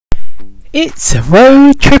It's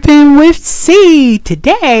road tripping with C.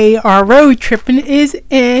 Today our road tripping is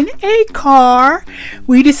in a car.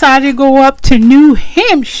 We decided to go up to New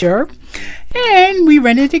Hampshire and we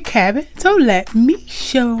rented a cabin. So let me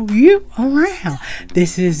show you around.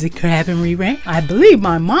 This is the cabin we rent. I believe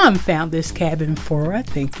my mom found this cabin for us.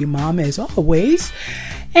 Thank you, Mom, as always.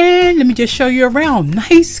 And let me just show you around.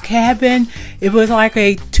 Nice cabin. It was like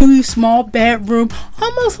a 2 small bedroom,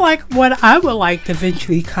 almost like what I would like to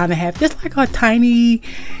eventually kind of have. Just like a tiny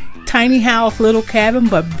house, little cabin,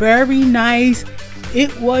 but very nice.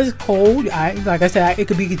 It was cold. Like I said, it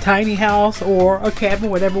could be a tiny house or a cabin,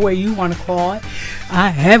 whatever way you want to call it.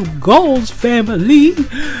 I have goals, family.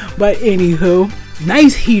 But anywho,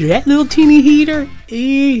 nice heater. That little teeny heater, it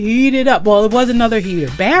heated up. Well, it was another heater.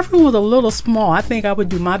 Bathroom was a little small. I think I would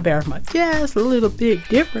do my bathroom just a little bit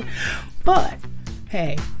different. But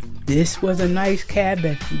hey, this was a nice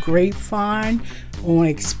cabin. Great find on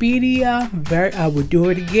Expedia. I would do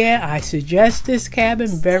it again. I suggest this cabin.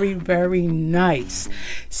 Very, very nice.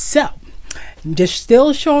 So, just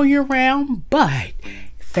still showing you around, but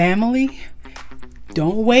family,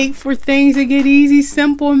 don't wait for things to get easy,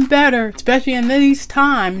 simple, and better, especially in these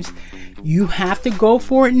times. You have to go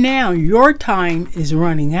for it now. Your time is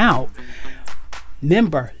running out.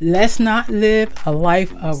 Remember, let's not live a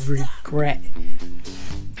life of regret.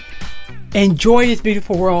 Enjoy this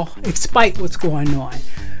beautiful world despite what's going on.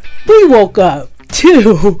 We woke up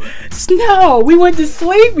to snow. We went to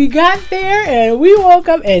sleep. We got there and we woke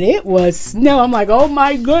up and it was snow. I'm like, oh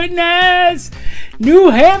my goodness, New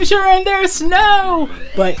Hampshire and there's snow.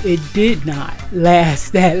 But it did not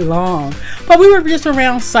last that long. But we were just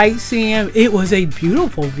around sightseeing. It was a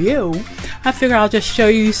beautiful view. I figured I'll just show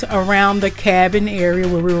you around the cabin area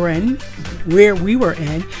where we were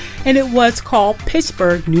in, and it was called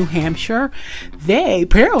Pittsburg, New Hampshire.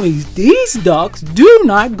 Apparently these ducks do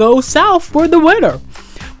not go south for the winter.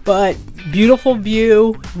 But beautiful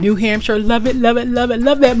view, New Hampshire. Love it, love it, love it.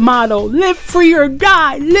 Love that motto. Live free or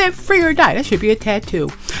die. Live free or die. That should be a tattoo.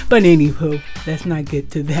 But anywho, let's not get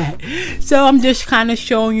to that. So I'm just kind of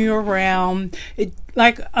showing you around.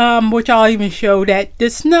 Which I'll even show that the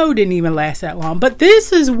snow didn't even last that long. But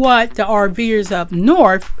this is what the RVers up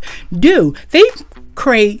north do. They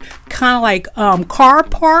create kind of like car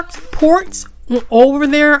ports over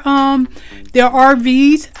their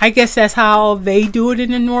RVs. I guess that's how they do it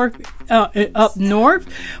in the north, up north.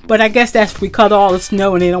 But I guess that's because of all the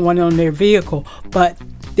snow and they don't want it on their vehicle. But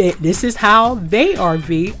this is how they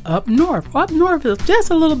RV up north. Up north is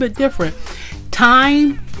just a little bit different.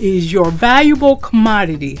 Time is your valuable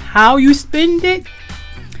commodity. How you spend it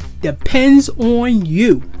depends on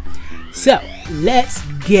you. So let's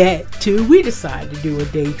get to, we decided to do a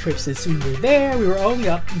day trip since we were there. We were only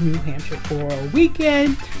up in New Hampshire for a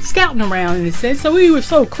weekend, scouting around in a sense. So we were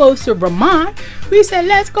so close to Vermont. We said,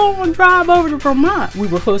 let's go and drive over to Vermont. We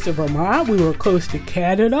were close to Vermont. We were close to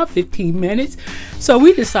Canada, 15 minutes. So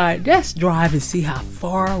we decided, let's drive and see how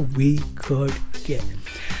far we could get.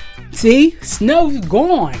 See, snow's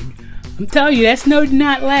gone. I'm telling you, that snow did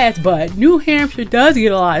not last, but New Hampshire does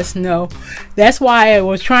get a lot of snow. That's why I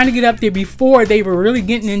was trying to get up there before they were really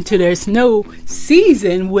getting into their snow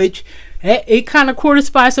season, which it kind of caught us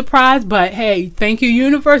by surprise. But hey, thank you,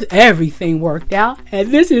 universe. Everything worked out. And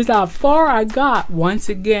this is how far I got once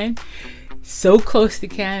again. So close to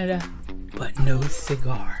Canada, but no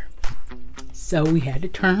cigar. So we had to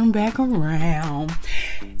turn back around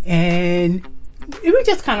and we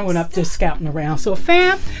just kind of went up just scouting around. So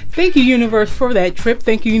fam, thank you, universe, for that trip.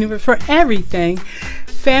 Thank you, universe, for everything.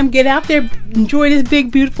 Fam, get out there, enjoy this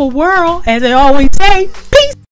big beautiful world. As I always say, peace.